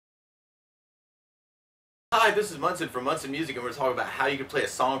Hi, this is Munson from Munson Music, and we're talking about how you can play a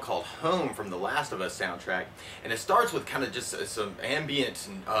song called Home from the Last of Us soundtrack. And it starts with kind of just some ambient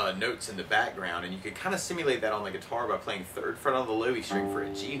notes in the background, and you can kind of simulate that on the guitar by playing 3rd fret on the low E string for a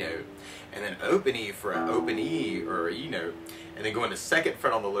G note, and then open E for an open E or E note, and then going to 2nd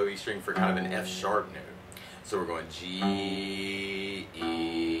fret on the low E string for kind of an F sharp note. So we're going G,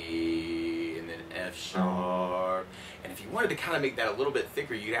 E, and then F sharp. And if you wanted to kind of make that a little bit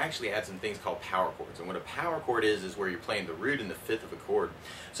thicker, you could actually add some things called power chords. And what a power chord is where you're playing the root and the 5th of a chord.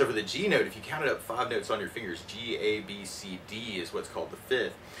 So for the G note, if you counted up 5 notes on your fingers, G, A, B, C, D is what's called the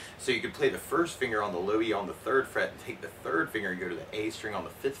 5th. So you could play the 1st finger on the low E on the 3rd fret and take the 3rd finger and go to the A string on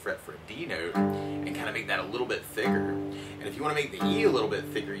the 5th fret for a D note and kind of make that a little bit thicker. And if you want to make the E a little bit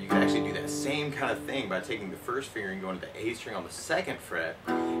thicker, you can actually do that same kind of thing by taking the 1st finger and going to the A string on the 2nd fret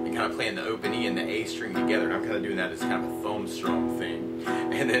and kind of playing the open E and the A string together. And I'm kind of doing that as kind of a thumb strum thing.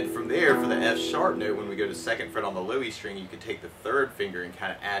 And then from there, for the F sharp note, when we go to 2nd fret on the low E string, you could take the 3rd finger and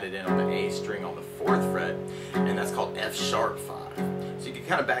kind of add it in on the A string on the 4th fret, and that's called F sharp 5. So you can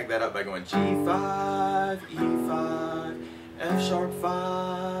kind of back that up by going G5, E5, F sharp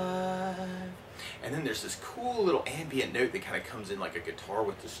 5. And then there's this cool little ambient note that kind of comes in like a guitar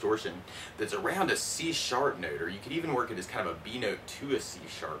with distortion that's around a C sharp note, or you could even work it as kind of a B note to a C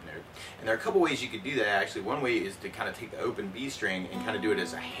sharp note. And there are a couple ways you could do that actually. One way is to kind of take the open B string and kind of do it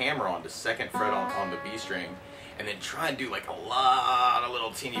as a hammer on the 2nd fret on the B string, and then try and do like a lot of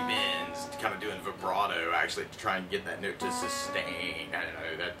little teeny bends, kind of doing vibrato actually to try and get that note to sustain. I don't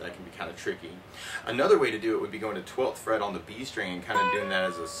know, that can be kind of tricky. Another way to do it would be going to 12th fret on the B string and kind of doing that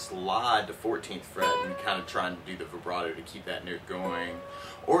as a slide to 14th fret and kind of trying to do the vibrato to keep that note going.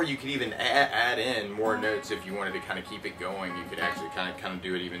 Or you could even add in more notes if you wanted to kind of keep it going. You could actually kind of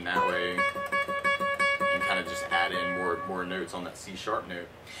do it even that way. Kind of just add in more notes on that C sharp note.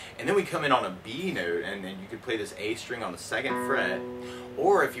 And then we come in on a B note, and then you could play this A string on the 2nd fret,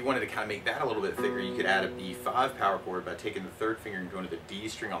 or if you wanted to kind of make that a little bit thicker, you could add a B5 power chord by taking the 3rd finger and going to the D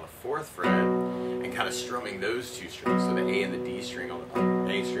string on the 4th fret and kind of strumming those 2 strings, so the A and the D string on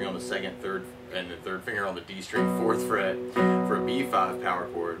the A string on the 2nd, 3rd, and the 3rd finger on the D string, 4th fret for a B5 power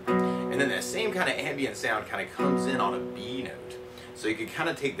chord. And then that same kind of ambient sound kind of comes in on a B note. So you could kind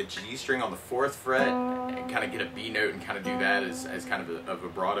of take the G string on the 4th fret and kind of get a B note and kind of do that as kind of a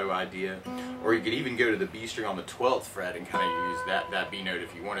vibrato idea. Or you could even go to the B string on the 12th fret and kind of use that B note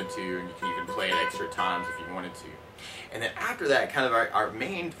if you wanted to, and you can even play it extra times if you wanted to. And then after that, kind of our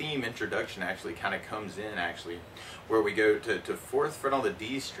main theme introduction actually kind of comes in actually, where we go to 4th fret on the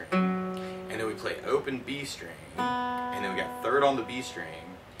D string, and then we play open B string, and then we got 3rd on the B string,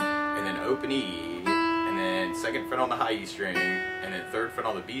 and then open E, and then 2nd fret on the high E string, and then 3rd fret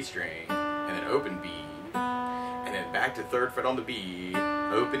on the B string, and then open B, and then back to 3rd fret on the B,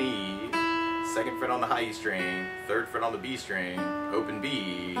 open E, 2nd fret on the high E string, 3rd fret on the B string, open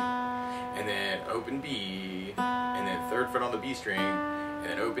B, and then open B, and then 3rd fret on the B string, and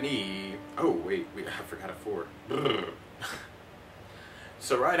then open E. Oh wait, I forgot a 4.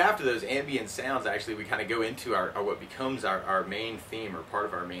 So right after those ambient sounds, actually, we kind of go into our what becomes our main theme, or part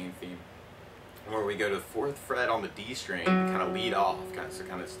of our main theme, where we go to 4th fret on the D string to kind of lead off, kind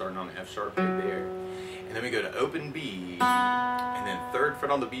of starting on the F sharp right there, and then we go to open B, and then 3rd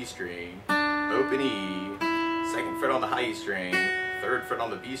fret on the B string, open E, 2nd fret on the high E string, 3rd fret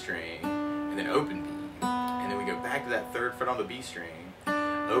on the B string, and then open B, and then we go back to that 3rd fret on the B string,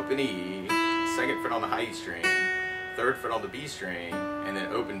 open E, 2nd fret on the high E string, 3rd fret on the B string, and then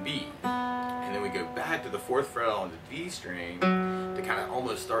open B, and then we go back to the 4th fret on the D string to kind of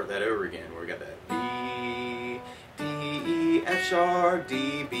almost start that over again, where we got that B, D, E, F sharp,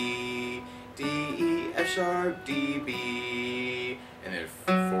 D, B, D, E, F sharp, D, B, and then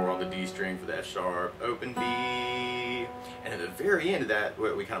 4 on the D string for the F sharp, open B, and at the very end of that,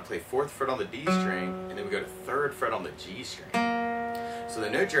 we kind of play 4th fret on the D string, and then we go to 3rd fret on the G string. So the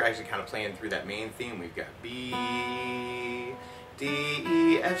notes you're actually kind of playing through that main theme. We've got B, D,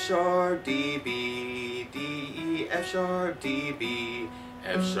 E, F sharp, D, B, D, E, F sharp, D, B,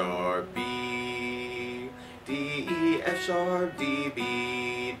 F sharp, B, D, E, F sharp, D,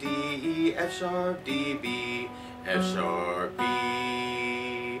 B, D, E, F sharp, D, B, F sharp, B,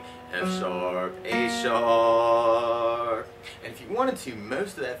 F sharp, A sharp. And if you wanted to,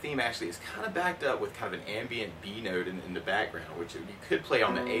 most of that theme actually is kind of backed up with kind of an ambient B note in the background, which you could play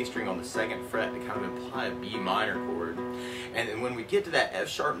on the A string on the 2nd fret to kind of imply a B minor chord. And then when we get to that F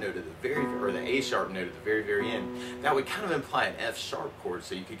sharp note at the or the A sharp note at the very end, that would kind of imply an F sharp chord.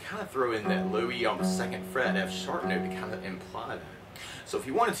 So you could kind of throw in that low E on the 2nd fret F sharp note to kind of imply that. So if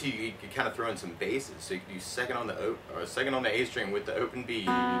you wanted to, you could kind of throw in some basses. So you could do second on the A string with the open B,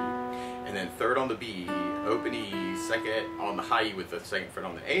 and and then third on the B, open E, second on the high E with the second fret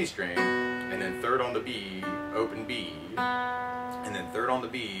on the A string, and then third on the B, open B, and then third on the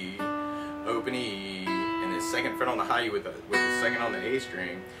B, open E, and then second fret on the high E with the second on the A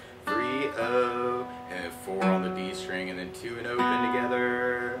string, 3, O, and then 4 on the D string, and then 2 and open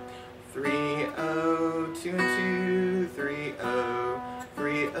together, 3, O, 2 and 2, 3, O,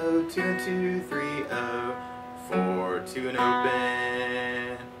 3, O, 2 and 2, 3, O, 4, 2 and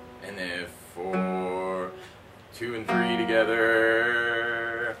open, and then 4, 2 and 3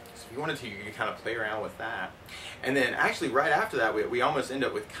 together. So if you wanted to, you could kind of play around with that. And then actually right after that, we almost end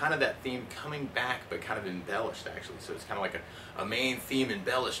up with kind of that theme coming back, but kind of embellished actually. So it's kind of like a main theme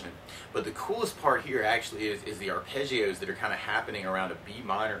embellishment. But the coolest part here actually is the arpeggios that are kind of happening around a B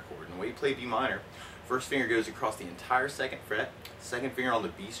minor chord. And the way you play B minor, first finger goes across the entire second fret, second finger on the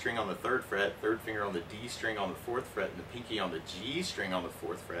B string on the third fret, third finger on the D string on the fourth fret, and the pinky on the G string on the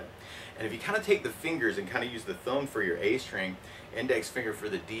fourth fret. And if you kind of take the fingers and kind of use the thumb for your A string, index finger for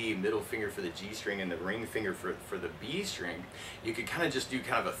the D, middle finger for the G string, and the ring finger for the B string, you could kind of just do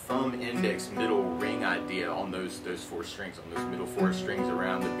kind of a thumb, index, middle, ring idea on those 4 strings, on those middle 4 strings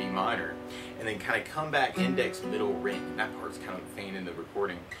around the B minor, and then kind of come back, index, middle, ring. And that part's kind of faint in the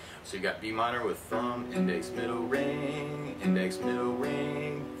recording. So you got B minor with thumb, index, middle, ring, thumb, index, middle,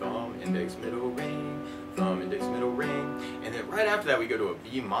 ring, thumb, index, middle, ring. And then right after that we go to a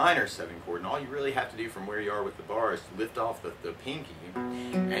B minor 7 chord, and all you really have to do from where you are with the bar is to lift off the pinky,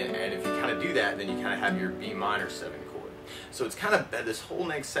 and if you kind of do that, then you kind of have your B minor 7 chord. So it's kind of, this whole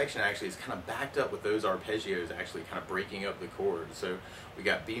next section actually is kind of backed up with those arpeggios actually kind of breaking up the chord. So we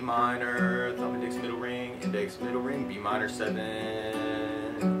got B minor, thumb, index, middle, ring, B minor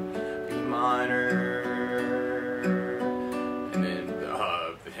 7, B minor,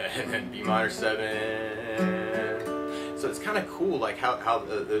 and then B minor 7. So it's kind of cool, like how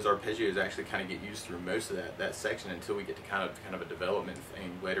those arpeggios actually kind of get used through most of that section until we get to kind of a development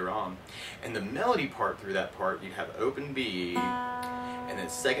thing later on. And the melody part through that part, you have open B, and then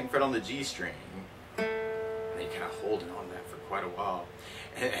second fret on the G string, and then you kind of holding on to that for quite a while.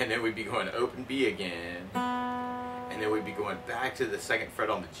 And then we'd be going open B again, and then we'd be going back to the second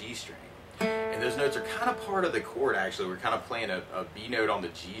fret on the G string. And those notes are kind of part of the chord actually. We're kind of playing a B note on the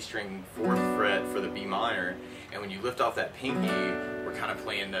G string 4th fret for the B minor, and when you lift off that pinky, we're kind of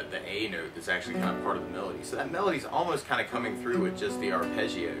playing the A note that's actually kind of part of the melody. So that melody's almost kind of coming through with just the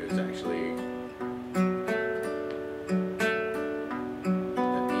arpeggios actually.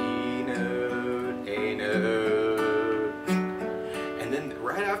 The B note, A note. And then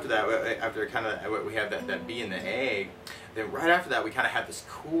right after that, after kind of we have that B and the A, then right after that we kind of have this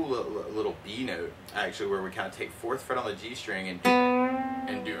cool little B note actually, where we kind of take 4th fret on the G string and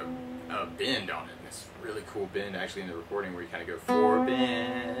do a bend on it. And it's a really cool bend actually in the recording, where you kind of go 4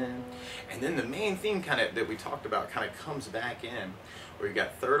 bend, and then the main theme kind of that we talked about kind of comes back in, where you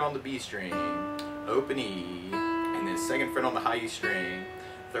got 3rd on the B string, open E, and then 2nd fret on the high E string,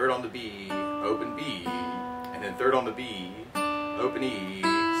 3rd on the B, open B, and then 3rd on the B, open E,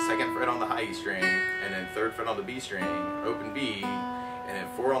 2nd fret on the high E string, and then 3rd fret on the B string, open B, and then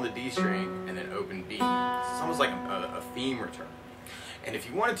 4 on the D string, and then open B. So it's almost like a theme return. And if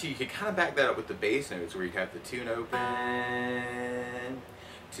you wanted to, you could kind of back that up with the bass notes, where you got the 2 and open,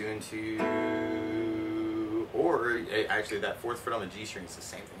 2 and 2, or actually that 4th fret on the G string is the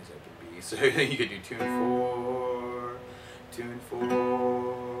same thing as open B. So you could do 2 and 4, 2 and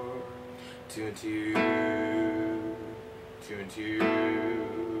 4, 2 and 2, 2 and 2,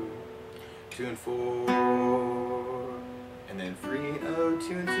 2 and 4, and then 3 0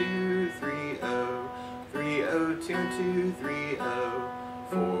 2 and 2 3 0 3 0 2 and 2 3 0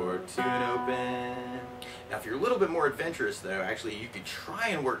 4 2 and open. Now if you're a little bit more adventurous though, actually you could try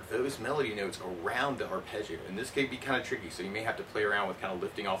and work those melody notes around the arpeggio, and this could be kind of tricky, so you may have to play around with kind of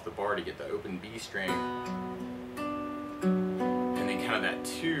lifting off the bar to get the open B string, and then kind of that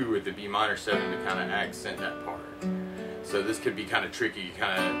 2 with the B minor 7 to kind of accent that part. So this could be kind of tricky,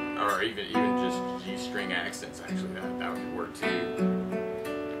 kind of, or even just G string accents actually, that would work too.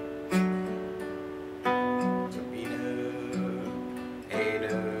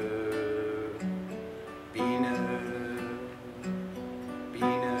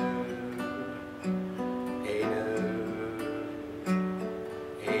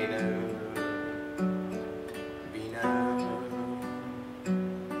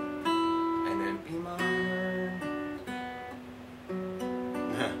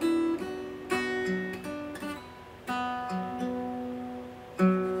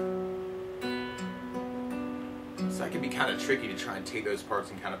 kind of tricky to try and take those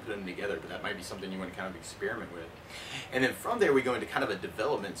parts and kind of put them together, but that might be something you want to kind of experiment with. And then from there we go into kind of a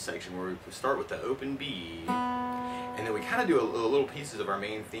development section where we start with the open B, and then we kind of do a little pieces of our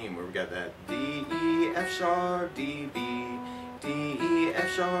main theme where we got that D, E, F sharp, D, B, D, E,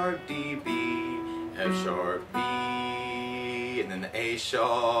 F sharp, D, B, F sharp, B, and then the A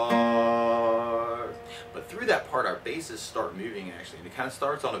sharp. But through that part, our basses start moving actually, and it kind of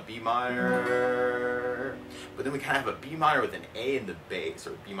starts on a B minor, but then we kind of have a B minor with an A in the bass,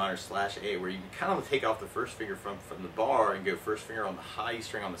 or B minor slash A, where you kind of take off the first finger from the bar and go first finger on the high E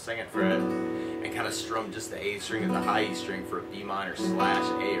string on the second fret, and kind of strum just the A string of the high E string for a B minor slash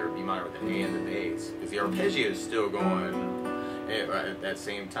A, or B minor with an A in the bass, because the arpeggio is still going at that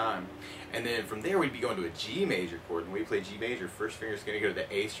same time. And then from there we'd be going to a G major chord, and when we play G major, first finger is going to go to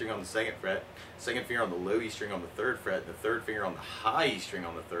the A string on the second fret, second finger on the low E string on the third fret, the third finger on the high E string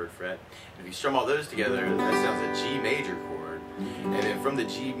on the third fret. And if you strum all those together, that sounds a G major chord. And then from the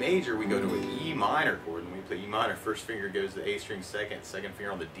G major we go to an E minor chord, and when we play E minor, first finger goes to the A string second, second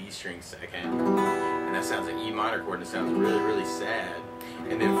finger on the D string second, and that sounds an E minor chord, and it sounds really, really sad.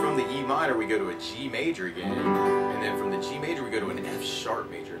 And then from the E minor we go to a G major again, and then from the G major we go to an F sharp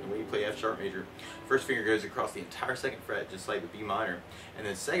major. And when you play F sharp major, first finger goes across the entire second fret just like the B minor, and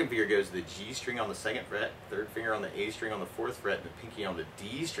then second finger goes to the G string on the second fret, third finger on the A string on the fourth fret, and the pinky on the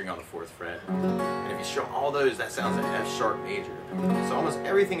D string on the fourth fret. And if you strum all those, that sounds an F sharp major. So almost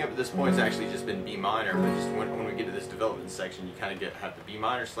everything up to this point has actually just been B minor, but just when we get to this development section, you kind of have the B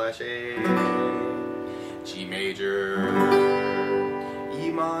minor slash A, G major, E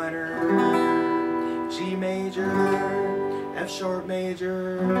minor, G major, F sharp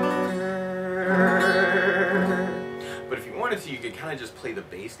major. But if you wanted to, you could kind of just play the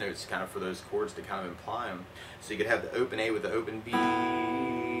bass notes kind of for those chords to kind of imply them. So you could have the open A with the open B,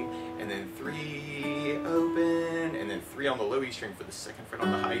 and then 3 open, and then 3 on the low E string for the second fret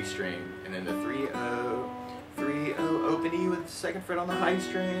on the high E string, and then the 3 O, 3 O open E with the second fret on the high E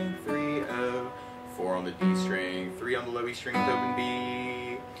string, 3 O, 4 on the D string, 3 on the low E string with open B,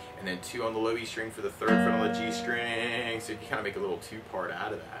 and then 2 on the low E string for the third fret on the G string. So you can kind of make a little two-part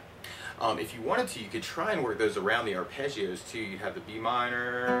out of that. If you wanted to, you could try and work those around the arpeggios too. You'd have the B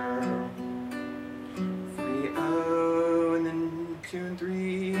minor, 3 O, and then 2 and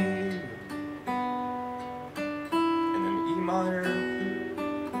 3, and then the E minor.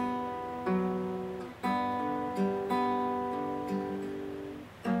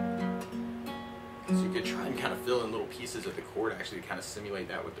 Kind of fill in little pieces of the chord actually to kind of simulate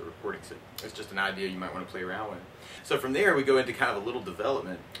that with the recording. So it's just an idea you might want to play around with. So from there we go into kind of a little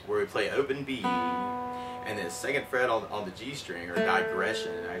development where we play open B, and then second fret on the G string, or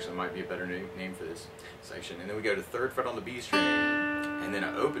digression actually might be a better name for this section, and then we go to third fret on the B string, and then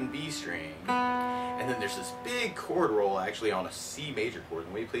an open B string, and then there's this big chord roll actually on a C major chord.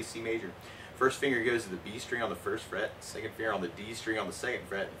 And when you play C major, first finger goes to the B string on the first fret, second finger on the D string on the second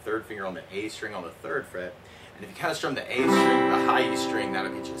fret, and third finger on the A string on the third fret. And if you kind of strum the A string, the high E string,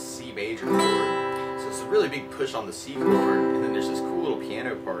 that'll get you a C major chord. So it's a really big push on the C chord. And then there's this cool little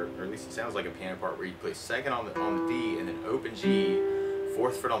piano part, or at least it sounds like a piano part, where you play second on the D, and then open G,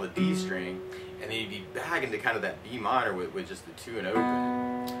 fourth fret on the D string, and then you'd be back into kind of that B minor with just the 2 and open.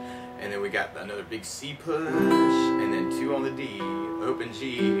 And then we got another big C push, and then 2 on the D, open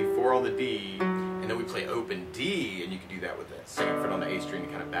G, 4 on the D, and then we play open D, and you can do that with that second fret on the A string to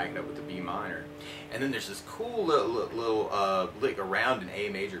kind of back it up with the B minor. And then there's this cool little lick around an A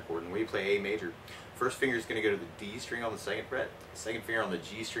major chord. And when you play A major, first finger is going to go to the D string on the second fret, second finger on the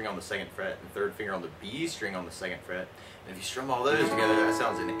G string on the second fret, and third finger on the B string on the second fret. And if you strum all those together, that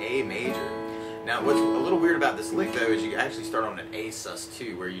sounds an A major. Now, what's a little weird about this lick, though, is you actually start on an A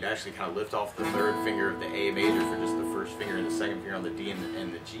sus2, where you'd actually kind of lift off the third finger of the A major for just the first finger and the second finger on the D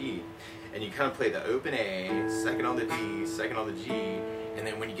and the G. And you kind of play the open A, second on the D, second on the G, and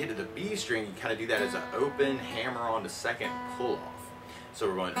then when you get to the B string, you kind of do that as an open, hammer on to second, pull off. So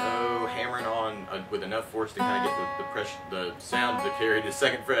we're going O, hammering on with enough force to kind of get the pressure, the sound to carry to the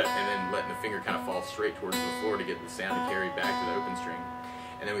second fret, and then letting the finger kind of fall straight towards the floor to get the sound to carry back to the open string.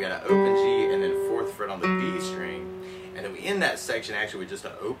 And then we got an open G, and then fourth fret on the D string, and then we end that section actually with just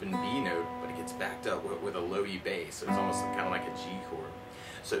an open B note, but it gets backed up with a low E bass, so it's almost kind of like a G chord.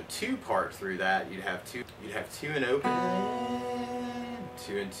 So two part through that, you'd have 2 and open,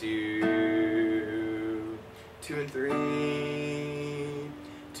 2 and 2, 2 and 3,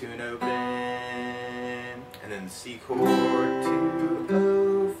 2 and open, and then the C chord, 2,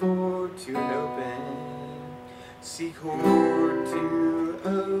 O, 4, 2 and open, C chord, 2,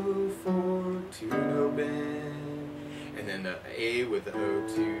 O, 4, 2 and open, and then the A with the O,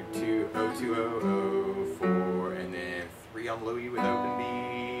 2, 2, O, 2, O, O, 4, and then on low E with open B.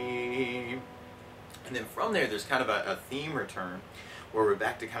 And then from there, there's kind of a theme return where we're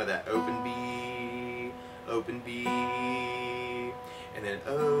back to kind of that open B, and then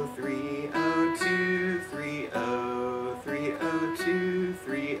O, 3, O, 2, 3, O, 3, O, 2,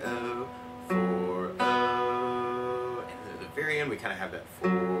 3, O, 4, O. And at the very end, we kind of have that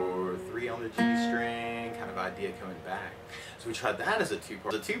 4, 3 on the G string kind of idea coming back. So we tried that as a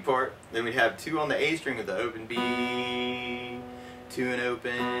two-part. Then we have 2 on the A string with the open B, 2 and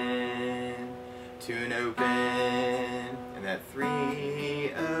open, 2 and open, and that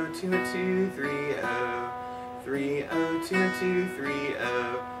 3, O, 2 and 2, 3, O, 3, O, 2 and 2, 3,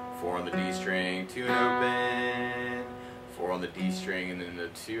 O, 4 on the D string, 2 and open, 4 on the D string, and then the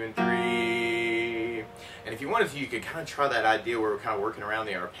 2 and 3. And if you wanted to, you could kind of try that idea where we're kind of working around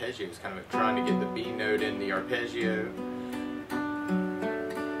the arpeggios, kind of trying to get the B note in the arpeggio.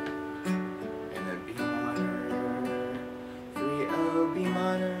 And then B minor, 3, O, B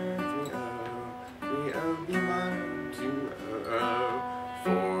minor, 3, O, 3, O, B minor, 2, O,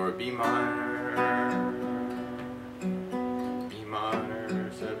 4, B minor, B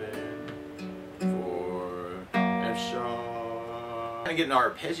minor, 7, 4, F sharp. Kind of getting our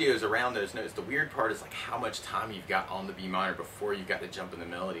arpeggios around those notes. The weird part is like how much time you've got on the B minor before you've got to jump in the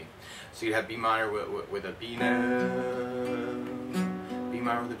melody. So you have B minor with a B note, B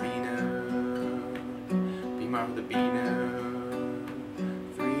minor with a B note, B minor with a B note,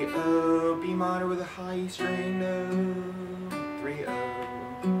 3 O, B minor with a high E string note, 3 O,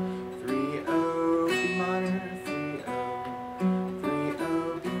 3 O, B minor, 3 O, 3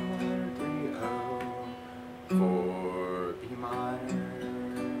 O, B minor, 3 O, 4 B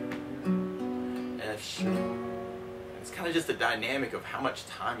minor, F sharp. It's kind of just the dynamic of how much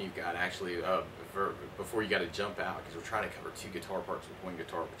time you've got actually before you got to jump out, because we're trying to cover 2 guitar parts with 1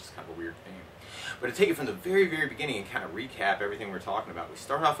 guitar, which is kind of a weird thing. But to take it from the very, very beginning and kind of recap everything we're talking about, we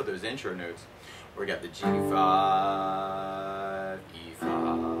start off with those intro notes where we got the G5,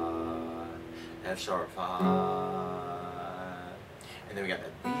 E5, F sharp 5, and then we got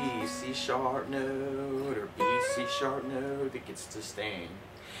that B, C sharp note, or B, C sharp note that gets sustained.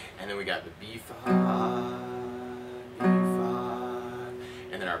 And then we got the B5,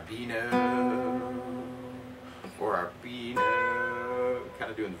 and then our B note, or our B note, kind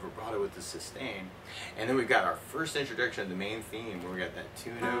of doing the vibrato with the sustain. And then we've got our first introduction of the main theme where we got that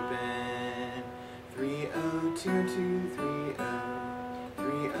 2 and open, 3 O, 2 and 2, 3 O,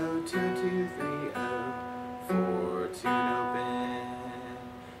 3 O, 2 and 2, 3 O, 4, 2 and open,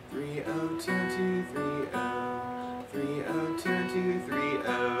 3 O, 2 and 2, 3 O, 3 O, 2 and 2, 3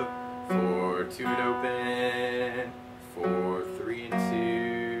 O, 4, 2 and open, 4, 3 and 2.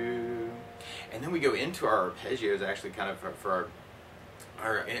 And then we go into our arpeggios actually kind of for our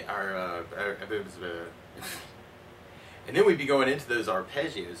and then we'd be going into those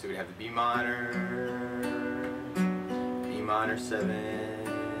arpeggios. So we'd have the B minor 7,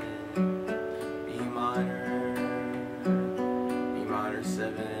 B minor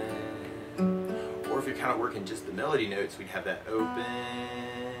 7. Or if you're kind of working just the melody notes, we'd have that open,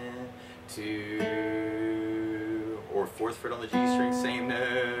 2, or 4th fret on the G string, same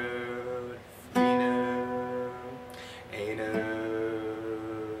note, B note, A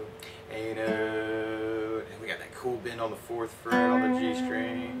note, A note, and we got that cool bend on the 4th fret on the G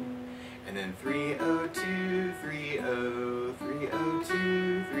string, and then 3 O 2 3 O 3 O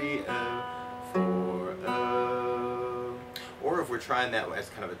 2 3 O 4 O. Or if we're trying that as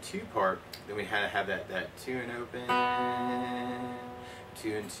kind of a 2-part, then we kind of have that 2 and open,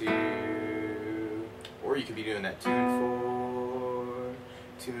 2 and 2. Or you could be doing that 2 and 4,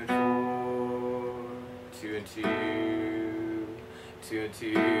 2 and 4, 2 and 2, 2 and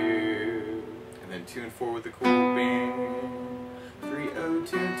 2, and then 2 and 4 with the cool bend. 3 O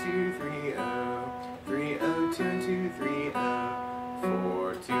 2 and 2 3 O 3 O 2 and 2 3 O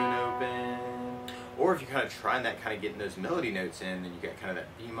 4 2 and open. Or if you're kind of trying that, kind of getting those melody notes in, then you got kind of that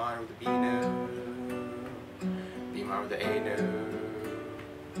B minor with the B note, B minor with the A note,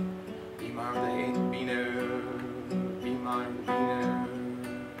 B minor with the A, B note, B minor with the B note,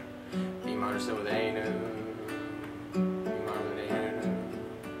 B minor 7 with the A note, B minor with the A note,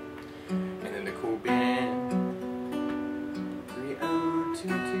 and then the cool bend. 3 O 2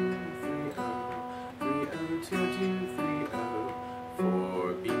 2 3 O 3 O 2 2 3 O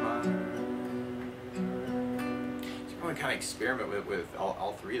 4 B minor. Kind of experiment with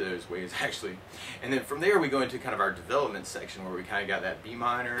all 3 of those ways actually, and then from there we go into kind of our development section where we kind of got that B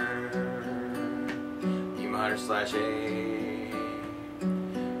minor slash A,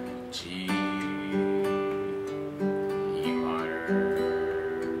 G, E minor,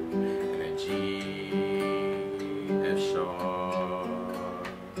 and then G, F sharp,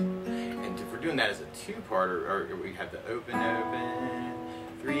 part, or we have the open,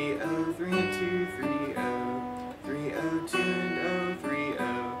 3 0 3 and 2 3 0 3 0 2 and 0 3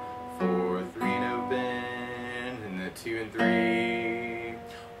 0 4 3 and open, and the 2 and 3.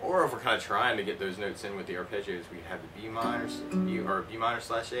 Or if we're kind of trying to get those notes in with the arpeggios, we have the B minor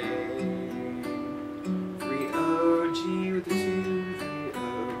slash A, 3 0 G with the 2 3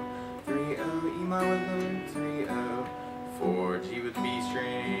 0 3 0 E minor with the 3 0 4 G with the B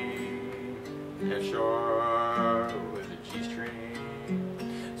string, F sharp with the G string.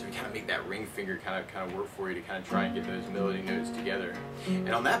 So we kind of make that ring finger kind of work for you to kind of try and get those melody notes together. And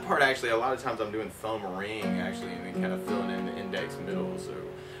on that part, actually, a lot of times I'm doing thumb ring actually, and then kind of filling in the index middle. So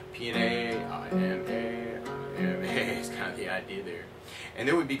P and A, I am A is kind of the idea there. And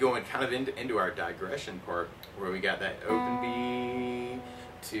then we'd be going kind of into our digression part, where we got that open B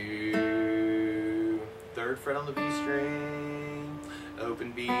to 3rd fret on the B string,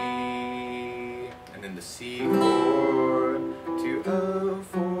 open B, and then the C chord, 2 0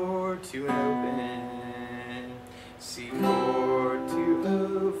 4 2 and open, C chord, 2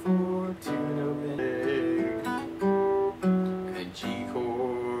 0 4 2 and open, and then G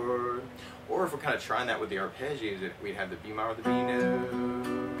chord. Or if we're kind of trying that with the arpeggios, we'd have the B minor with the B note,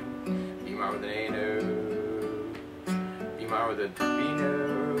 B minor with an A note, B minor with a B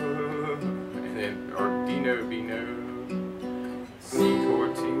note, and then, or D note, B note, C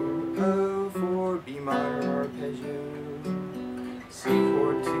chord 2 0 4 B minor arpeggio, C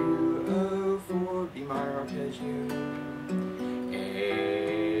chord 2 0 4 B minor arpeggio, A,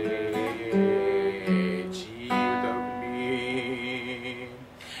 G with open B,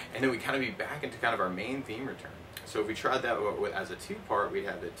 and then we kind of be back into kind of our main theme return. So if we tried that as a 2-part, we'd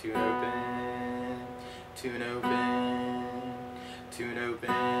have the 2 and open, 2 and open, 2 and open,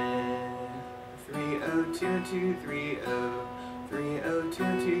 3 0 2 and 2 3 0 3 0 2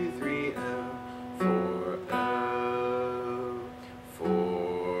 and 2 3 0 4 0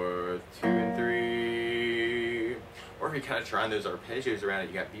 4 2 and 3. Or if you're kind of trying those arpeggios around it,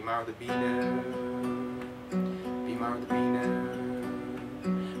 you got B minor with the B note, B minor with the B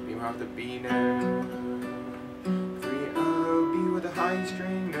note, B minor with the B note, 3 0 B with a high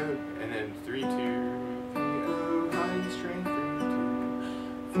string note, and then 3 2 3 0 high string 3 2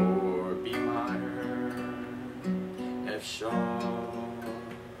 4 B minor, F sharp.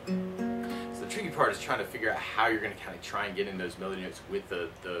 So the tricky part is trying to figure out how you're going to kind of try and get in those melody notes with the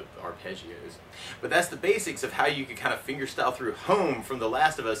arpeggios. But that's the basics of how you can kind of fingerstyle through Home from the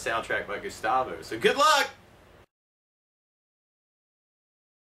Last of Us soundtrack by Gustavo. So good luck!